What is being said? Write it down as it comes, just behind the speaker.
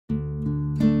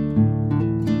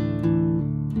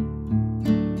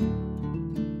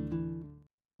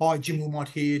Hi, Jim Willmott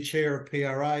here, Chair of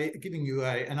PRA, giving you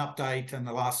an update in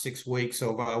the last 6 weeks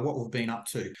of what we've been up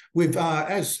to. We've,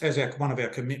 one of our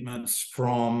commitments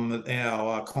from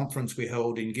our conference we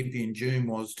held in Gympie in June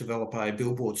was develop a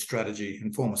billboard strategy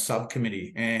and form a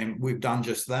subcommittee, and we've done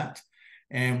just that.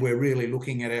 And we're really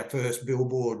looking at our first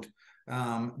billboard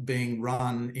being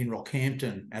run in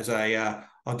Rockhampton as a,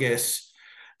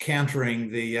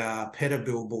 countering the PETA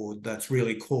billboard that's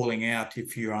really calling out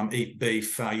if you eat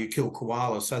beef, you kill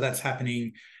koalas. So that's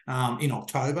happening in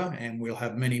October, and we'll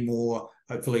have many more,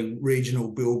 hopefully, regional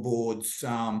billboards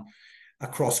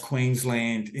across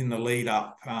Queensland in the lead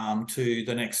up to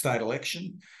the next state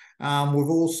election. We've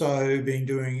also been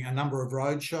doing a number of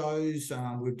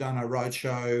roadshows. We've done a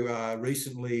roadshow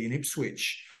recently in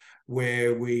Ipswich,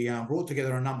 where we brought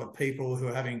together a number of people who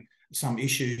are having some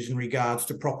issues in regards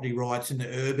to property rights in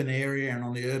the urban area and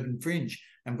on the urban fringe.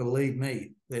 And believe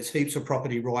me, there's heaps of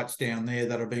property rights down there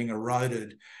that are being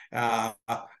eroded by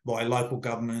local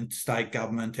government, state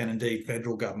government, and indeed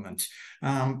federal government.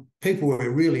 People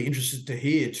were really interested to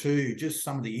hear too, just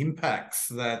some of the impacts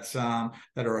that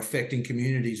are affecting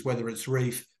communities, whether it's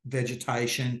reef,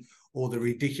 vegetation, or the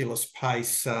ridiculous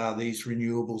pace these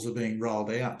renewables are being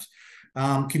rolled out.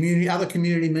 Other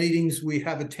community meetings we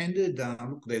have attended.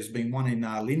 There's been one in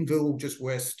Linville, just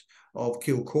west of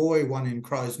Kilcoy, one in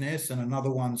Crow's Nest, and another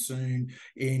one soon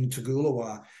in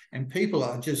Toogoolawah. And people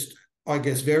are just,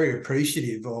 very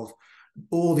appreciative of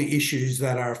all the issues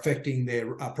that are affecting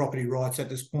their property rights at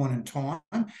this point in time,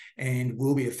 and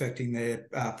will be affecting their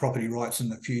property rights in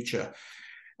the future.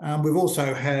 We've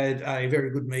also had a very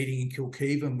good meeting in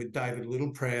Kilkevin with David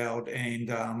Littleproud and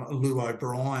Lou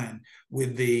O'Brien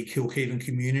with the Kilkevin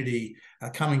community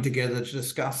coming together to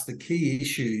discuss the key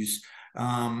issues,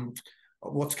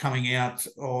 what's coming out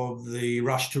of the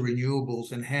rush to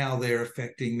renewables and how they're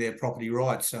affecting their property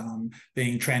rights,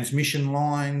 being transmission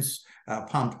lines,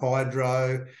 pumped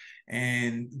hydro,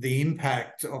 and the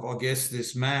impact of,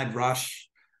 this mad rush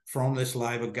from this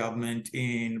Labor government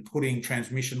in putting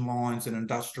transmission lines and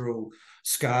industrial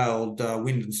scaled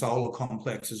wind and solar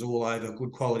complexes all over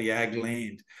good quality ag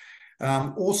land.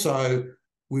 Also,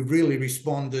 we've really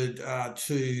responded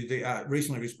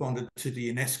recently responded to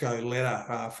the UNESCO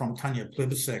letter from Tanya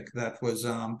Plibersek that was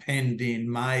penned in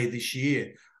May this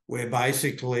year, where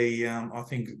basically I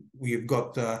think we've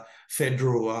got the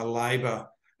federal Labor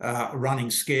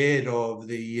running scared of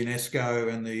the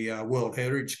UNESCO and the World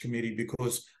Heritage Committee,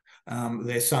 because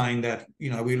they're saying that,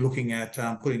 we're looking at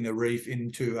putting the reef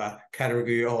into a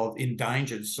category of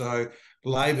endangered. So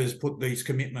Labor's put these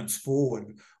commitments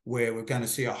forward where we're going to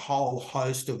see a whole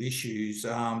host of issues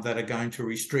that are going to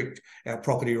restrict our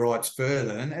property rights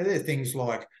further. And they're things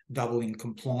like doubling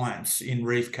compliance in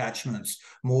reef catchments,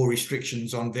 more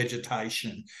restrictions on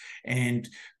vegetation, and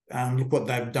look what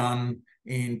they've done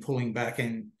in pulling back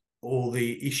in all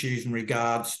the issues in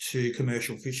regards to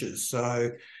commercial fishers.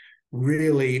 So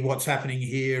really what's happening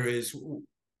here is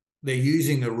they're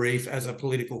using the reef as a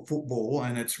political football,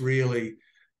 and it's really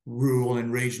rural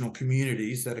and regional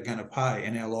communities that are going to pay,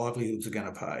 and our livelihoods are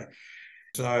going to pay.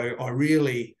 So I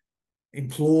really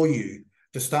implore you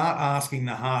to start asking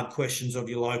the hard questions of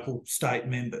your local state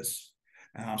members.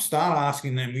 Start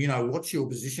asking them, what's your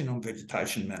position on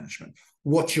vegetation management?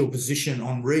 What's your position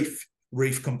on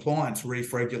reef compliance,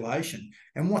 reef regulation?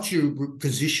 And what's your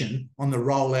position on the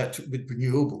rollout with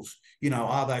renewables?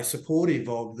 Are they supportive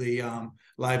of the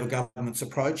Labor government's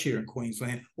approach here in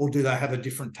Queensland, or do they have a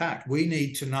different tack? We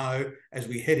need to know as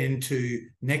we head into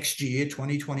next year,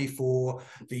 2024,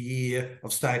 the year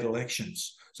of state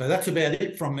elections. So that's about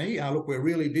it from me. Look, we're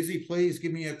really busy. Please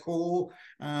give me a call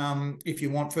if you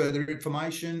want further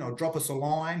information, or drop us a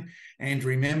line. And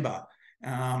remember,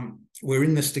 we're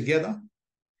in this together.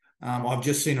 I've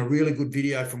just seen a really good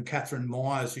video from Catherine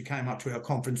Myers, who came up to our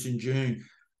conference in June.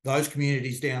 Those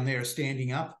communities down there are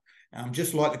standing up,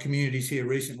 just like the communities here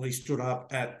recently stood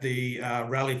up at the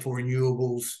rally for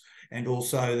renewables, and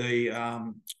also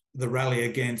the rally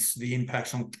against the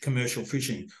impacts on commercial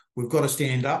fishing. We've got to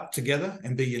stand up together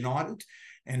and be united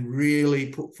and really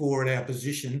put forward our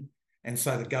position, and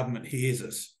so the government hears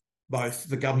us, both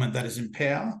the government that is in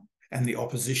power and the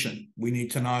opposition. We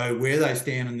need to know where they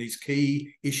stand on these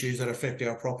key issues that affect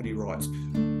our property rights.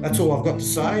 That's all I've got to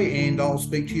say, and I'll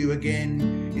speak to you again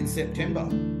in September.